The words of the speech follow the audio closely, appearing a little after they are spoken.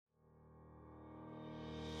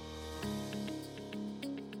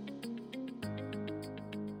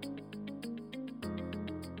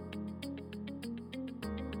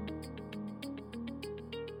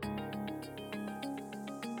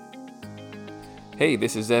Hey,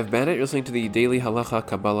 this is Zev Bennett. You're listening to the Daily Halacha,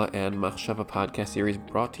 Kabbalah, and Machshava podcast series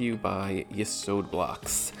brought to you by Yesod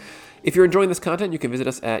Blocks. If you're enjoying this content, you can visit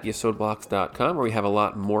us at yesodblocks.com, where we have a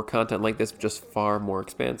lot more content like this, just far more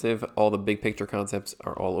expansive. All the big picture concepts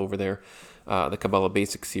are all over there. The Kabbalah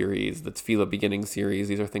Basic series, the Tefillah Beginning series,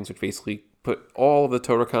 these are things which basically put all of the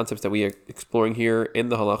Torah concepts that we are exploring here in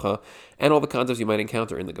the Halacha and all the concepts you might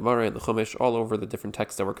encounter in the Gemara and the Chumash, all over the different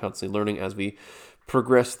texts that we're constantly learning as we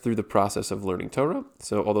progress through the process of learning Torah.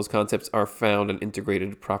 So all those concepts are found and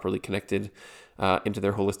integrated, properly connected into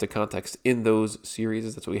their holistic context in those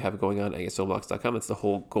series. That's what we have going on at yesodblocks.com. That's the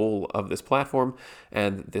whole goal of this platform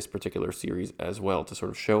and this particular series as well, to sort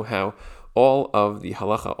of show how all of the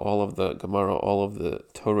halacha, all of the Gemara, all of the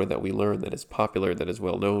Torah that we learn that is popular, that is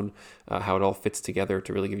well known, how it all fits together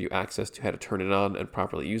to really give you access to how to turn it on and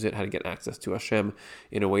properly use it, how to get access to Hashem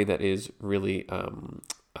in a way that is really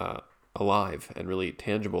alive and really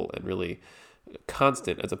tangible and really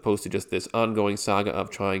constant, as opposed to just this ongoing saga of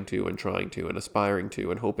trying to and aspiring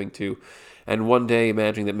to and hoping to, and one day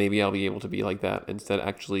imagining that maybe I'll be able to be like that, instead of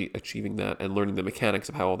actually achieving that and learning the mechanics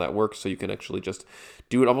of how all that works, so you can actually just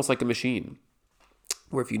do it almost like a machine,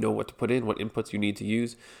 where if you know what to put in, what inputs you need to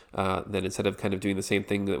use, then instead of kind of doing the same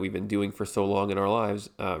thing that we've been doing for so long in our lives,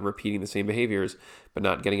 repeating the same behaviors, but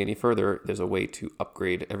not getting any further, there's a way to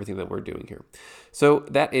upgrade everything that we're doing here. So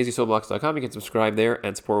that is yesodblocks.com. You can subscribe there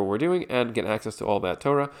and support what we're doing and get access to all that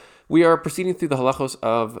Torah. We are proceeding through the halachos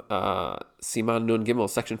of Siman Nun Gimel,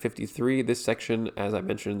 section 53. This section, as I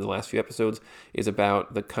mentioned in the last few episodes, is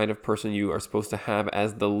about the kind of person you are supposed to have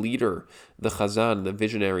as the leader, the chazan, the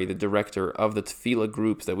visionary, the director of the tefillah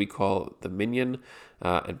groups that we call the minyan.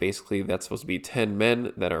 And basically that's supposed to be 10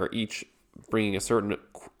 men that are each bringing a certain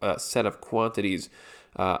set of quantities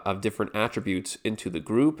of different attributes into the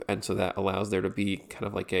group, and so that allows there to be kind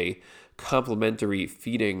of like a complementary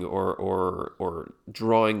feeding or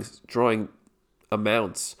drawing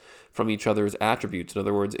amounts from each other's attributes. In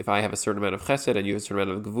other words, if I have a certain amount of chesed and you have a certain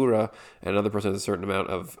amount of gevura, and another person has a certain amount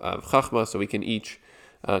of chachma, so we can each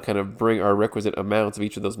kind of bring our requisite amounts of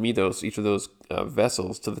each of those midos, each of those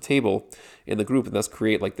vessels to the table in the group, and thus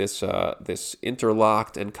create like this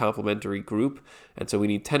interlocked and complementary group. And so we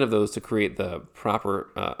need 10 of those to create the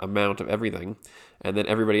proper amount of everything. And then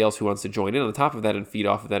everybody else who wants to join in on top of that and feed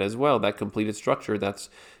off of that as well, that completed structure, that's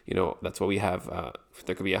what we have.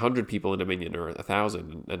 There could be 100 people in a minyan, or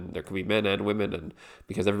 1,000, and there could be men and women, and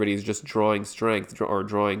because everybody is just drawing strength or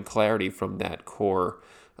drawing clarity from that core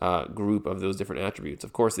group of those different attributes.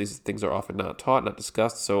 Of course, these things are often not taught, not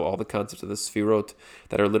discussed, so all the concepts of the sfirot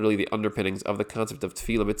that are literally the underpinnings of the concept of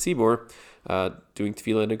tefillah b'tzibur, doing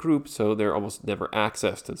tefillah in a group, so they're almost never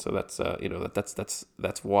accessed, and so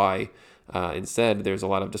that's why instead there's a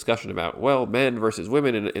lot of discussion about, well, men versus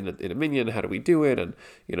women in a minyan, how do we do it, and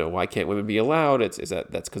why can't women be allowed?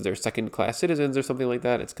 That's because they're second-class citizens or something like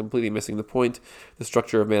that. It's completely missing the point. The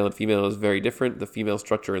structure of male and female is very different. The female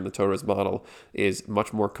structure in the Torah's model is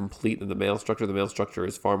much more complete than the male structure. The male structure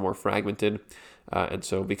is far more fragmented, and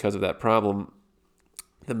so because of that problem,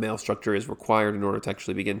 the male structure is required in order to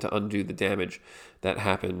actually begin to undo the damage that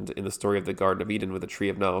happened in the story of the Garden of Eden with the tree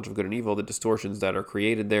of knowledge of good and evil, the distortions that are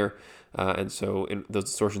created there. And so those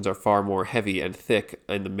distortions are far more heavy and thick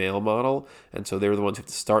in the male model. And so they're the ones who have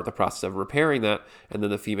to start the process of repairing that. And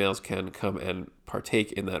then the females can come and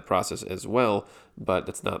partake in that process as well. But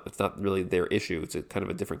it's not really their issue. It's a kind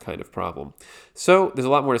of a different kind of problem. So there's a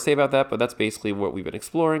lot more to say about that, but that's basically what we've been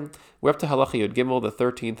exploring. We're up to Halacha Yud Gimel, the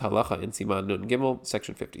 13th Halacha in Siman Nun Gimel,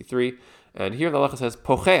 section 53. And here the halacha says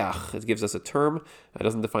pocheach. It gives us a term. It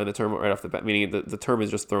doesn't define the term right off the bat, meaning the term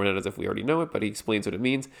is just thrown out as if we already know it, but he explains what it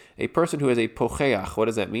means. A person who is a pocheach. What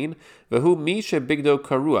does that mean? Vehu mi shebigdo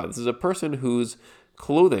karua. This is a person whose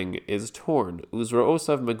clothing is torn.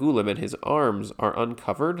 Uzra'osav megulim, and his arms are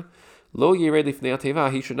uncovered. Lo yired lifnei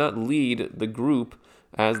ateva. He should not lead the group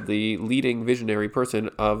as the leading visionary person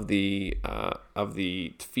of the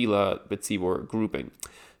tefillah b'tzibur grouping.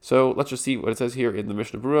 So let's just see what it says here in the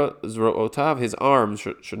Mishnah Berurah. Zro'otav, his arms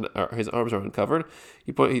are uncovered.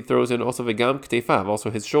 He throws in also vegam ktefav, also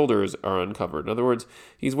his shoulders are uncovered. In other words,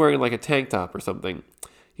 he's wearing like a tank top or something.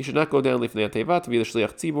 He should not go down lifnei ateva to be the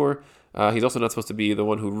shliach tzibur. He's also not supposed to be the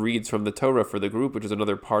one who reads from the Torah for the group, which is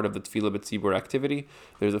another part of the tefillah b'tzibur activity.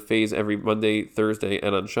 There's a phase every Monday, Thursday,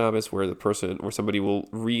 and on Shabbos where somebody will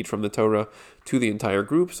read from the Torah to the entire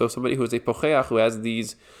group. So somebody who is a pocheach, who has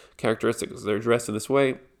these characteristics, they're dressed in this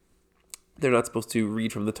way, they're not supposed to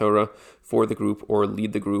read from the Torah for the group or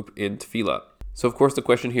lead the group in tefillah. So of course the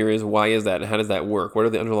question here is, why is that and how does that work? What are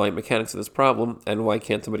the underlying mechanics of this problem, and why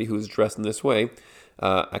can't somebody who is dressed in this way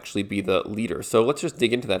actually be the leader. So let's just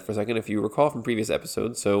dig into that for a second. If you recall from previous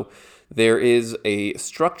episodes, so there is a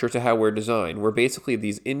structure to how we're designed. We're basically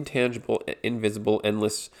these intangible, invisible,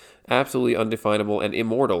 endless, absolutely undefinable, and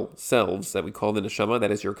immortal selves that we call the neshama.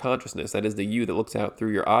 That is your consciousness. That is the you that looks out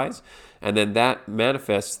through your eyes. And then that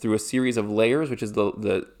manifests through a series of layers, which is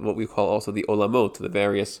the what we call also the olamot, the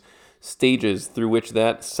various stages through which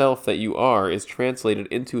that self that you are is translated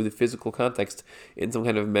into the physical context in some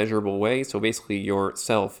kind of measurable way. So basically your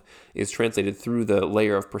self is translated through the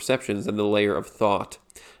layer of perceptions and the layer of thought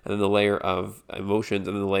and then the layer of emotions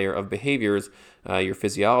and then the layer of behaviors. Your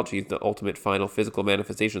physiology is the ultimate final physical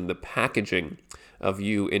manifestation, the packaging of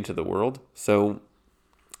you into the world. So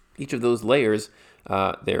each of those layers,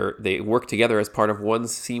 they work together as part of one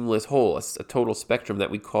seamless whole, a total spectrum that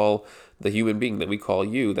we call the human being, that we call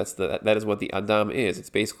you. That is what the Adam is.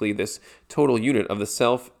 It's basically this total unit of the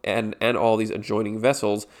self and all these adjoining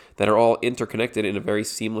vessels that are all interconnected in a very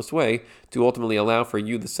seamless way to ultimately allow for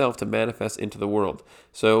you, the self, to manifest into the world.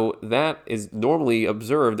 So that is normally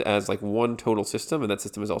observed as like one total system, and that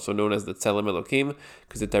system is also known as the Tzelem Elokim,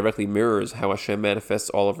 because it directly mirrors how Hashem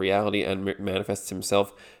manifests all of reality and manifests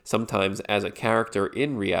himself sometimes as a character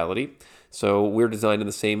in reality. So we're designed in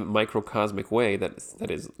the same microcosmic way that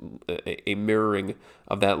is a mirroring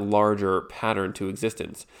of that larger pattern to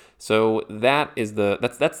existence. So that's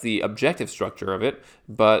the objective structure of it.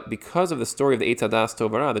 But because of the story of the Eitz Hadas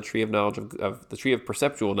Tov Hara, the tree of knowledge of the tree of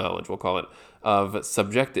perceptual knowledge, we'll call it,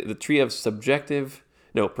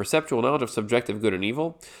 perceptual knowledge of subjective good and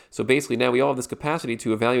evil. So basically now we all have this capacity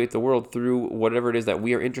to evaluate the world through whatever it is that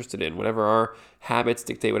we are interested in, whatever our habits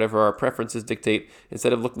dictate, whatever our preferences dictate.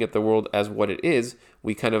 Instead of looking at the world as what it is,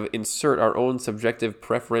 we kind of insert our own subjective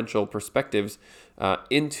preferential perspectives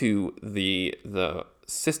into the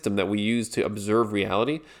system that we use to observe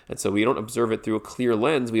reality. And so we don't observe it through a clear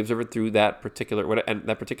lens, we observe it through that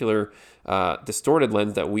particular distorted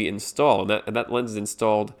lens that we install. And that lens is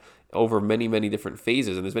installed over many, many different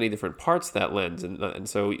phases, and there's many different parts to that lens. And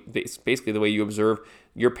so basically the way you observe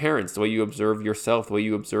your parents, the way you observe yourself, the way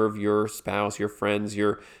you observe your spouse, your friends,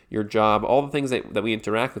 your job, all the things that we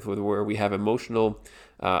interact with where we have emotional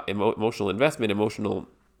investment, emotional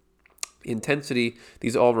intensity,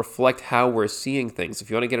 these all reflect how we're seeing things.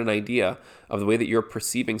 If you want to get an idea of the way that you're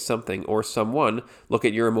perceiving something or someone, look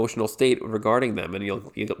at your emotional state regarding them, and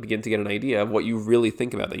you'll begin to get an idea of what you really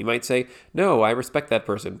think about them. You might say, no, I respect that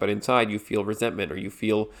person, but inside you feel resentment, or you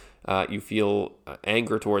feel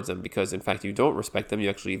anger towards them because in fact you don't respect them. You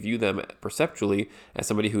actually view them perceptually as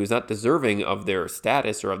somebody who is not deserving of their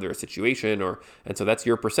status or of their situation, and so that's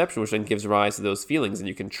your perception, which then gives rise to those feelings, and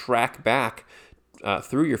you can track back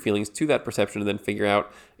through your feelings to that perception and then figure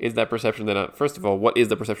out, is that perception first of all, what is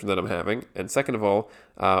the perception that I'm having? And second of all,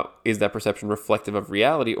 is that perception reflective of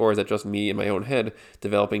reality, or is it just me in my own head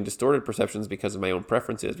developing distorted perceptions because of my own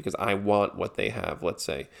preferences, because I want what they have, let's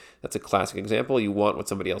say. That's a classic example. You want what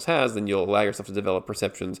somebody else has, then you'll allow yourself to develop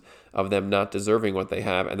perceptions of them not deserving what they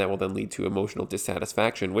have, and that will then lead to emotional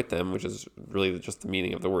dissatisfaction with them, which is really just the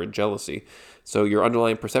meaning of the word jealousy. So your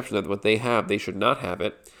underlying perception that what they have, they should not have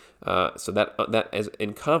it. So that is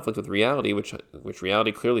in conflict with reality, which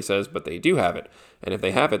reality clearly says, but they do have it, and if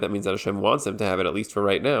they have it, that means that Hashem wants them to have it, at least for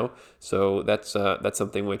right now. So that's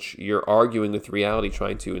something which you're arguing with reality,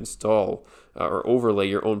 trying to install or overlay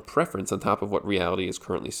your own preference on top of what reality is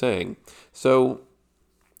currently saying. So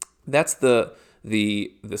that's the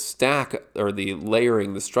stack, or the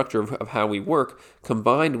layering, the structure of how we work,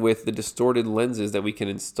 combined with the distorted lenses that we can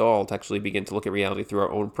install to actually begin to look at reality through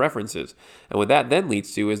our own preferences. And what that then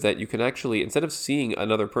leads to is that you can actually, instead of seeing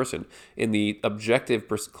another person in the objective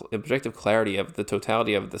clarity of the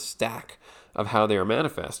totality of the stack of how they are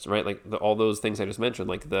manifest, right? Like all those things I just mentioned,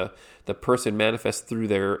 like the person manifests through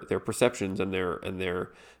their perceptions and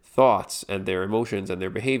their thoughts and their emotions and their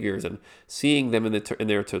behaviors, and seeing them in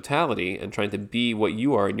their totality and trying to be what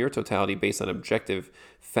you are in your totality based on objective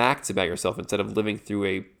facts about yourself, instead of living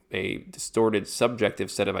through a distorted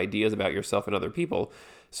subjective set of ideas about yourself and other people.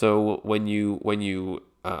 So when you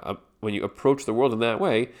approach the world in that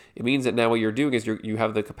way, it means that now what you're doing is you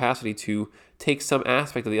have the capacity to take some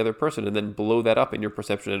aspect of the other person and then blow that up in your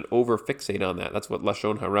perception and over-fixate on that. That's what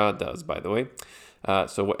Lashon Hara does, by the way.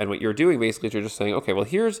 And what you're doing basically is you're just saying, okay, well,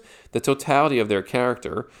 here's the totality of their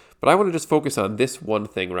character, but I want to just focus on this one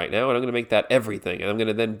thing right now, and I'm going to make that everything, and I'm going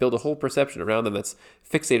to then build a whole perception around them that's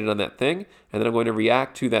fixated on that thing, and then I'm going to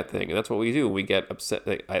react to that thing. And that's what we do. We get upset,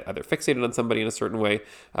 either fixated on somebody in a certain way.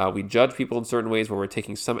 We judge people in certain ways where we're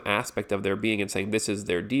taking some aspect of their being and saying this is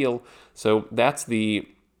their deal. So that's the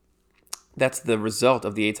that's the result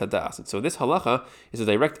of the Eitz Hadas. And so this halacha is a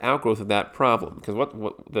direct outgrowth of that problem. Because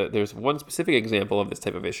there's one specific example of this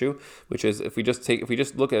type of issue, which is if we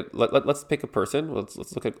just look at, let's pick a person, let's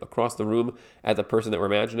look at across the room at the person that we're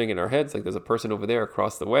imagining in our heads, like there's a person over there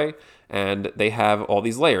across the way, and they have all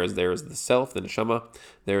these layers. There's the self, the neshama,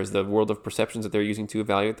 there's the world of perceptions that they're using to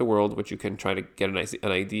evaluate the world, which you can try to get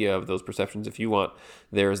an idea of those perceptions if you want.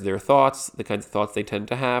 There's their thoughts, the kinds of thoughts they tend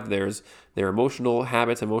to have. There's their emotional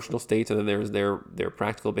habits, emotional states, and then there's their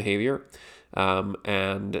practical behavior.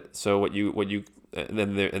 And so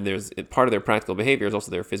there's part of their practical behavior is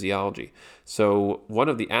also their physiology. So one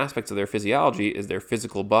of the aspects of their physiology is their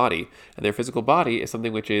physical body, and their physical body is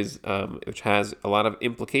something which has a lot of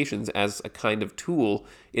implications as a kind of tool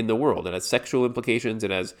in the world. It has sexual implications.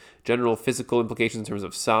 It has general physical implications in terms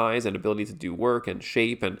of size and ability to do work and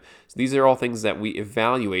shape. And so these are all things that we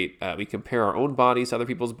evaluate. We compare our own bodies to other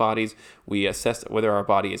people's bodies. We assess whether our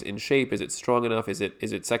body is in shape. Is it strong enough? Is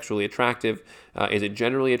it sexually attractive? Is it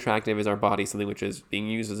generally attractive? Is our body something which is being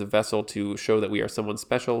used as a vessel to show that we are someone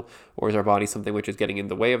special? Or is our body something which is getting in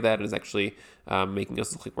the way of that and is actually making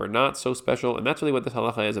us look like we're not so special? And that's really what this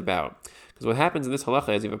halacha is about. Because what happens in this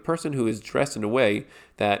halacha is you have a person who is dressed in a way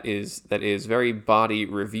that is very body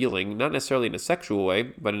revealing, not necessarily in a sexual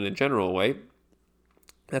way, but in a general way.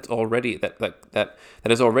 That's already that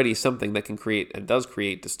is already something that can create and does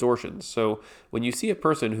create distortions. So when you see a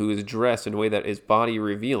person who is dressed in a way that is body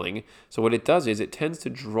revealing, so what it does is it tends to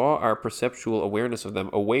draw our perceptual awareness of them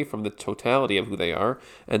away from the totality of who they are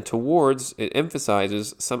and towards, it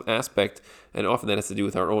emphasizes some aspect, and often that has to do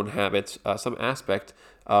with our own habits, some aspect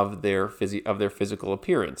of their physical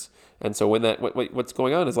appearance. And so when what's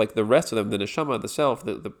going on is like the rest of them, the neshama, the self,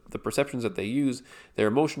 the perceptions that they use, their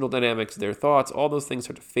emotional dynamics, their thoughts, all those things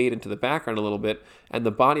start to fade into the background a little bit, and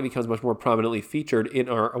the body becomes much more prominently featured in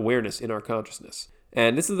our awareness, in our consciousness.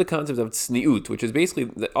 And this is the concept of tzniut, which is basically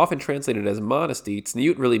often translated as modesty.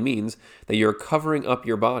 Tzniut really means that you're covering up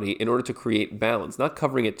your body in order to create balance, not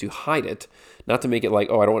covering it to hide it, not to make it like,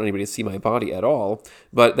 oh, I don't want anybody to see my body at all,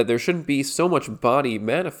 but that there shouldn't be so much body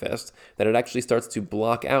manifest that it actually starts to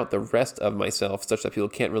block out the rest of myself, such that people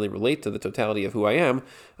can't really relate to the totality of who I am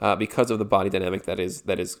because of the body dynamic that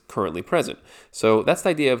is currently present. So that's the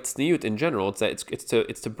idea of tzniut in general. It's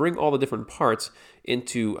to bring all the different parts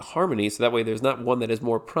into harmony, so that way there's not one that is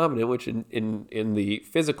more prominent, which in the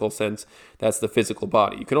physical sense, that's the physical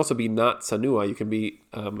body. You can also be not sanua, you can be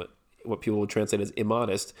what people would translate as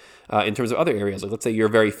immodest in terms of other areas. Like let's say you're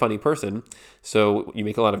a very funny person, so you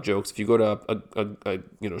make a lot of jokes. If you go to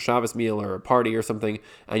a Shabbos meal or a party or something,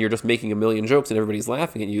 and you're just making a million jokes and everybody's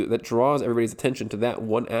laughing at you, that draws everybody's attention to that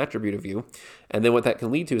one attribute of you. And then what that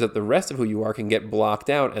can lead to is that the rest of who you are can get blocked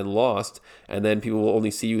out and lost, and then people will only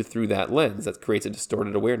see you through that lens. That creates a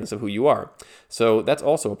distorted awareness of who you are. So that's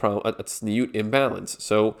also a problem, a tzniut imbalance.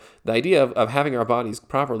 So the idea of having our bodies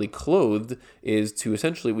properly clothed is to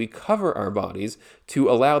essentially we cover our bodies to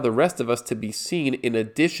allow the rest of us to be seen in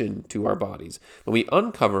addition to our bodies. When we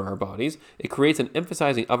uncover our bodies, it creates an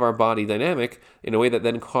emphasizing of our body dynamic in a way that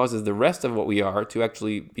then causes the rest of what we are to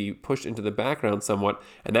actually be pushed into the background somewhat,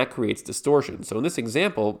 and that creates distortion. So in this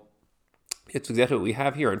example, it's exactly what we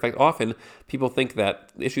have here. In fact, often people think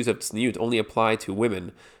that issues of tzniut only apply to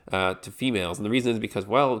women, to females. And the reason is because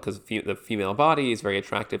the female body is very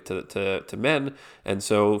attractive to men. And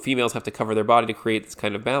so females have to cover their body to create this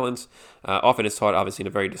kind of balance. Often it's taught, obviously, in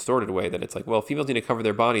a very distorted way that it's like, well, females need to cover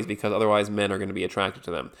their bodies because otherwise men are going to be attracted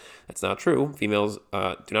to them. That's not true. Females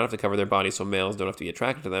do not have to cover their bodies, so males don't have to be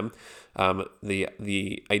attracted to them.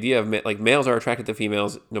 The idea of males are attracted to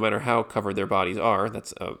females no matter how covered their bodies are.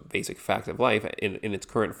 That's a basic fact of life in its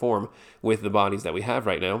current form with the bodies that we have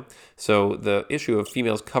right now. So the issue of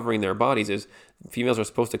females covering their bodies is females are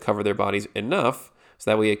supposed to cover their bodies enough so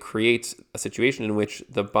that way it creates a situation in which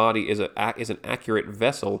the body is an accurate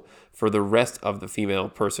vessel for the rest of the female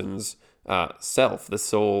person's self, the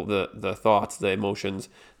soul, the thoughts, the emotions,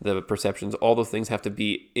 the perceptions. All those things have to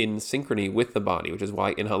be in synchrony with the body, which is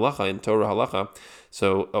why in halacha, in Torah halacha,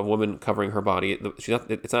 so a woman covering her body,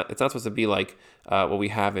 it's not supposed to be like what we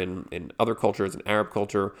have in other cultures, in Arab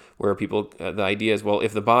culture, where people, the idea is, well,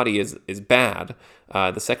 if the body is bad,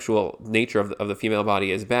 the sexual nature of the female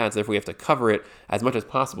body is bad, so therefore we have to cover it as much as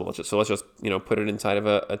possible. Let's just put it inside of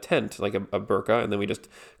a tent, like a burqa, and then we just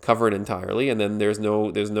cover it entirely, and then there's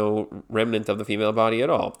no remnant of the female body at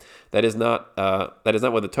all. That is not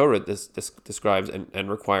what the Torah describes and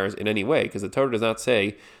requires in any way, because the Torah does not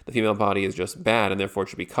say the female body is just bad and therefore it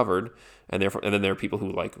should be covered, and then there are people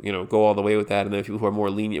who go all the way with that, and there are people who are more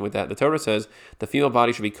lenient with that. The Torah says the female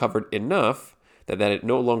body should be covered enough that it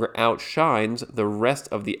no longer outshines the rest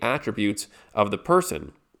of the attributes of the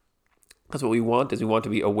person. Because what we want is we want to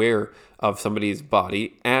be aware of somebody's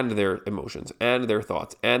body and their emotions and their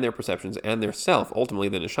thoughts and their perceptions and their self, ultimately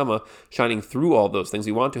the neshama, shining through all those things.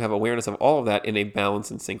 We want to have awareness of all of that in a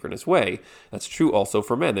balanced and synchronous way. That's true also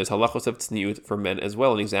for men. There's halachos of tzniut for men as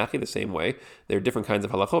well in exactly the same way. There are different kinds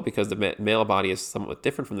of halachot because the male body is somewhat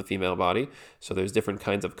different from the female body, so there's different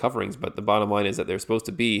kinds of coverings, but the bottom line is that there's supposed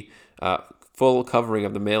to be full covering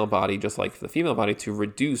of the male body, just like the female body, to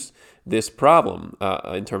reduce this problem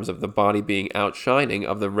in terms of the body being outshining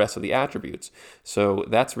of the rest of the attributes. So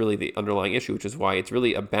that's really the underlying issue, which is why it's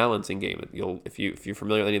really a balancing game. If you're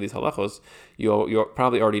familiar with any of these halachos, you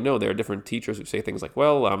probably already know there are different teachers who say things like,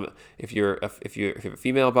 well, if you have a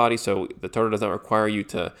female body, so the Torah does not require you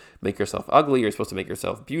to make yourself ugly. You're supposed to make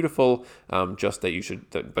yourself beautiful. Just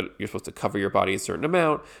that but you're supposed to cover your body a certain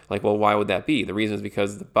amount. Like, well, why would that be? The reason is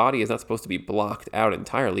because the body is not supposed to be blocked out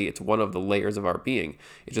entirely. It's one of the layers of our being.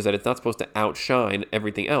 It's just that it's not supposed to outshine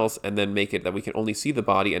everything else and then make it that we can only see the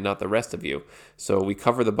body and not the rest of you. So we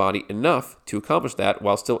cover the body enough to accomplish that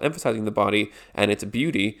while still emphasizing the body and its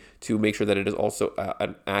beauty to make sure that it is also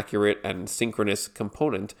an accurate and synchronous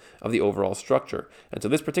component of the overall structure. And so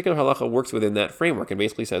this particular halacha works within that framework and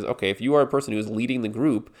basically says, okay, if you are a person who is leading the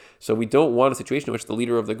group, so we don't want a situation in which the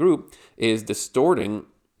leader of the group is distorting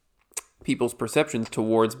people's perceptions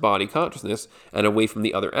towards body consciousness and away from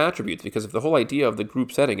the other attributes. Because if the whole idea of the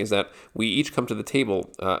group setting is that we each come to the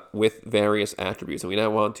table with various attributes, and we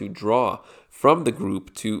now want to draw from the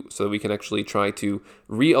group so that we can actually try to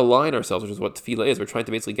realign ourselves, which is what tefillah is. We're trying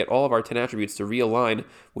to basically get all of our 10 attributes to realign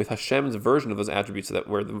with Hashem's version of those attributes so that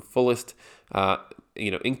we're the fullest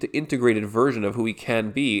integrated version of who we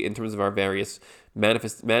can be in terms of our various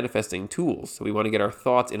manifesting tools. So we want to get our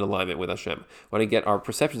thoughts in alignment with Hashem. We want to get our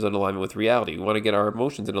perceptions in alignment with reality. We want to get our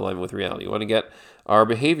emotions in alignment with reality. We want to get our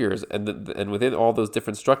behaviors, and within all those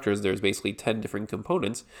different structures, there's basically 10 different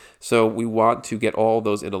components. So we want to get all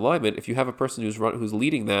those in alignment. If you have a person who's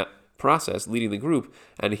leading that process, leading the group,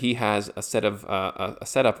 and he has a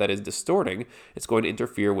setup that is distorting, it's going to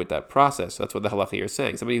interfere with that process. So that's what the halacha here is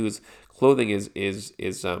saying. Somebody whose clothing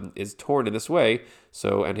is torn in this way,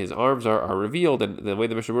 and his arms are revealed, and the way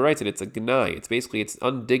the Mishnah writes it, it's a gnai. It's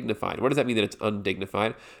undignified. What does that mean that it's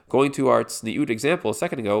undignified? Going to our tzniut example a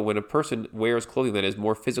second ago, when a person wears clothing that is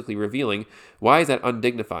more physically revealing, why is that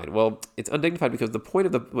undignified? Well, it's undignified because the point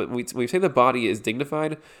of when we say the body is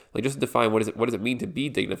dignified, like just to define what does it mean to be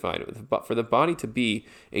dignified? But for the body to be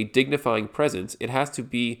a dignifying presence, it has to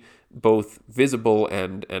be both visible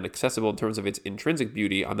and accessible in terms of its intrinsic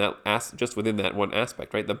beauty on that just within that one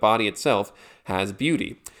aspect, right? The body itself has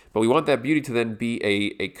beauty, but we want that beauty to then be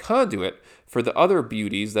a conduit for the other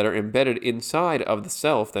beauties that are embedded inside of the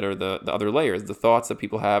self, that are the other layers, the thoughts that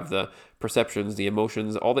people have, the perceptions, the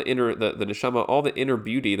emotions, all the inner, the neshama, all the inner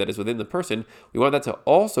beauty that is within the person. We want that to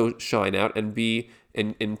also shine out and be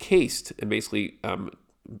encased and basically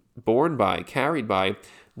carried by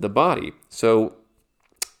the body. So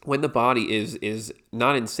when the body is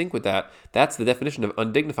not in sync with that, that's the definition of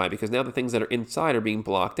undignified, because now the things that are inside are being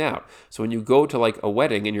blocked out. So when you go to like a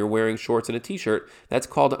wedding and you're wearing shorts and a t-shirt, that's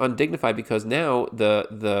called undignified, because now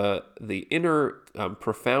the inner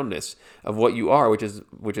profoundness of what you are, which is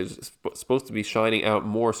supposed to be shining out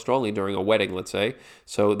more strongly during a wedding, let's say,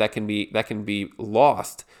 so that can be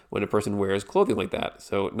lost when a person wears clothing like that.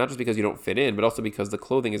 So not just because you don't fit in, but also because the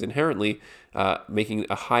clothing is inherently making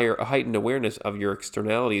a heightened awareness of your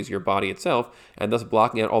externalities, your body itself, and thus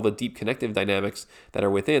blocking out all the deep connective dynamics that are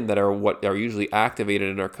within, that are what are usually activated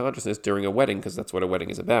in our consciousness during a wedding, because that's what a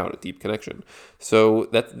wedding is about, a deep connection. So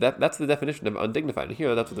that's the definition of undignified. And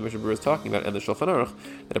here, that's what the Mishnah Berurah is talking about, and the Shulchan Aruch,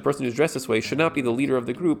 that a person who's dressed this way should not be the leader of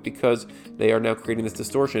the group, because they are now creating this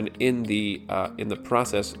distortion in the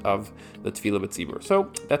process of the Tefillah B'tzibur.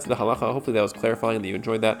 So that's the halacha. Hopefully that was clarifying and that you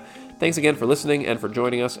enjoyed that. Thanks again for listening and for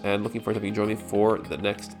joining us, and looking forward to having you join me for the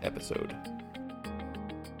next episode.